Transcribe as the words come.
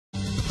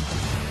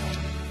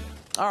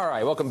All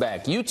right, welcome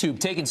back. YouTube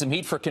taking some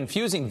heat for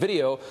confusing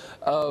video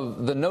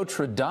of the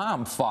Notre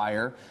Dame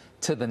fire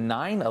to the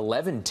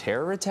 9/11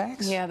 terror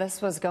attacks? Yeah,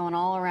 this was going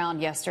all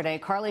around yesterday.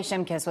 Carly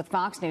Shimkus with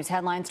Fox News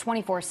Headlines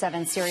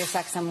 24/7, Sirius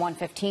XM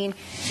 115.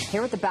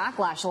 Here with the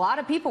backlash. A lot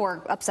of people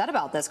were upset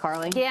about this,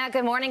 Carly. Yeah,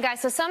 good morning,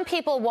 guys. So some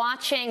people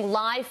watching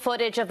live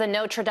footage of the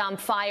Notre Dame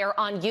fire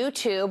on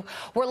YouTube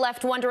were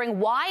left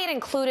wondering why it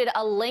included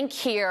a link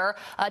here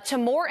to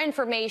more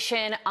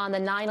information on the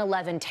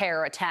 9/11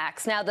 terror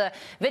attacks. Now, the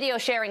video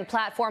sharing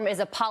platform is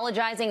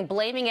apologizing,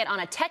 blaming it on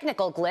a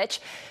technical glitch,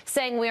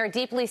 saying we are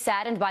deeply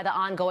saddened by the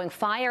ongoing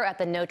fire at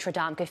the Notre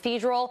Dame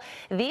Cathedral.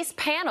 These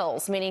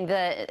panels, meaning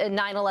the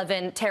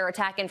 9/11 terror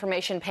attack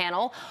information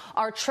panel,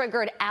 are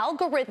triggered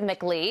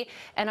algorithmically,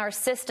 and our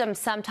systems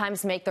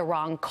sometimes make the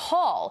wrong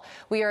call.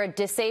 We are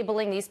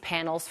disabling these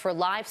panels for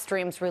live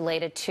streams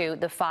related to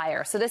the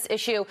fire. So this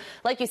issue,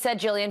 like you said,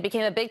 Jillian,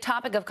 became a big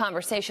topic of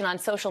conversation on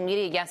social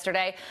media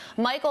yesterday.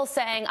 Michael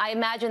saying, I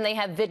imagine they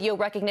have video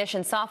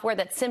recognition software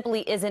that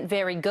simply isn't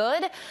very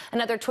good.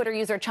 Another Twitter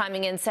user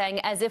chiming in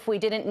saying, as if we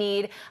didn't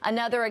need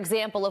another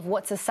example of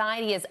what society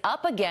is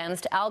up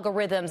against.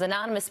 Algorithms,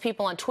 anonymous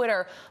people on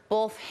Twitter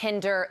both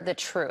hinder the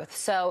truth.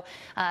 So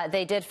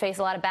they did face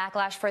a lot of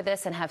backlash for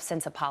this and have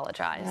since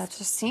apologized. Yeah, it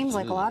just seems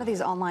like a lot of these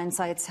online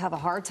sites have a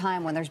hard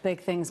time when there's big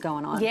things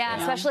going on. Yeah,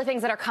 especially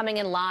things that are coming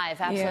in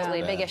live. Absolutely,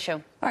 Yeah. Big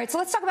issue. All right, so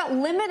let's talk about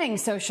limiting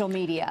social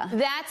media.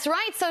 That's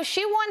right. So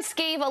she once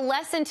gave a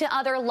lesson to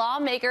other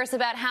lawmakers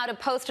about how to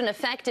post an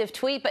effective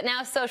tweet, but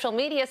now social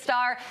media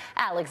star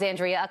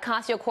Alexandria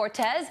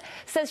Ocasio-Cortez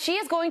says she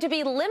is going to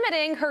be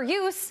limiting her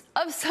use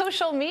of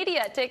social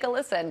media. Take a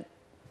listen.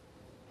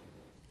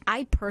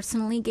 I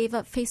personally gave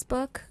up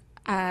Facebook.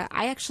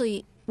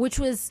 Which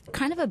was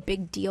kind of a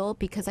big deal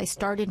because I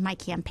started my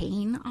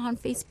campaign on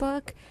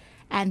Facebook,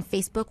 and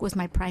Facebook was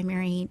my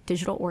primary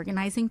digital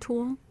organizing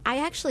tool. I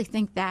actually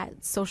think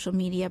that social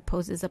media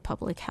poses a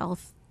public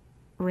health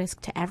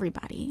risk to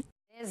everybody.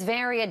 It's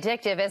very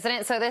addictive, isn't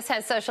it? So this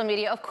has social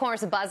media, of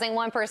course, buzzing.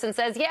 One person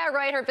says, yeah,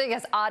 right, her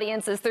biggest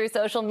audience is through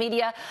social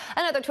media.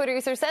 Another Twitter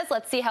user says,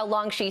 let's see how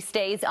long she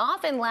stays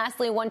off. And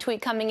lastly, one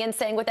tweet coming in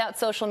saying, without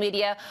social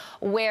media,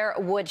 where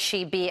would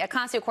she be?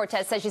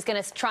 Ocasio-Cortez says she's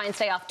going to try and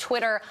stay off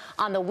Twitter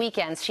on the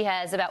weekends. She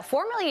has about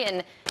 4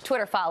 million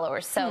Twitter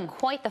followers, so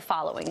quite the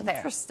following there.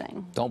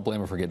 Interesting. Don't blame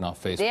her for getting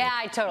off Facebook. Yeah,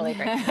 I totally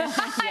agree.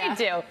 I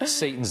do.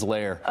 Satan's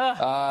lair.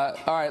 All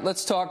right,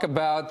 let's talk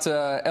about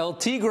El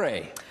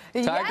Tigre.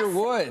 Tiger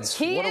Woods.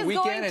 What a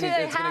weekend, and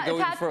it's going to go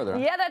even further.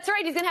 Yeah, that's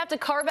right. He's going to have to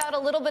carve out a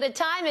little bit of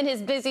time in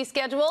his busy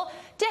schedule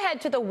to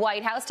head to the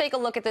White House. Take a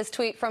look at this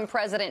tweet from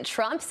President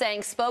Trump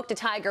saying spoke to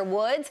Tiger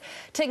Woods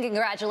to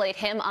congratulate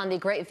him on the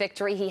great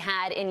victory he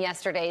had in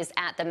yesterday's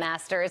at the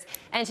Masters,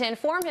 and to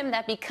inform him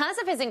that because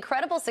of his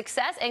incredible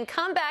success and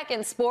comeback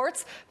in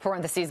sports,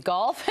 parentheses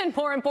golf, and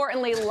more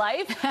importantly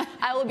life,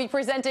 I will be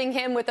presenting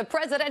him with the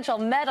Presidential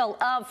Medal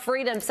of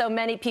Freedom. So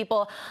many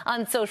people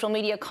on social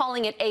media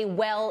calling it a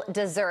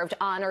well-deserved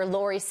honor.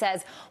 Lori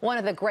says one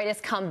of the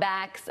greatest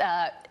comebacks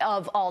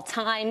of all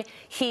time.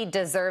 He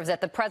deserves it.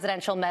 The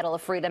Presidential Medal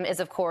of Freedom is,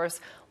 of course,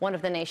 one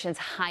of the nation's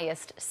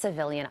highest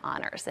civilian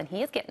honors, and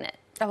he is getting it.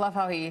 I love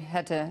how he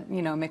had to,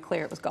 make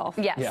clear it was golf.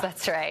 Yes,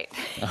 that's right.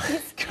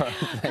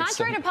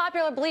 Contrary to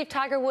popular belief,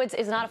 Tiger Woods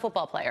is not a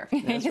football player.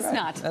 He's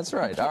not. That's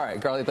right. All right,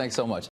 Carly, thanks so much.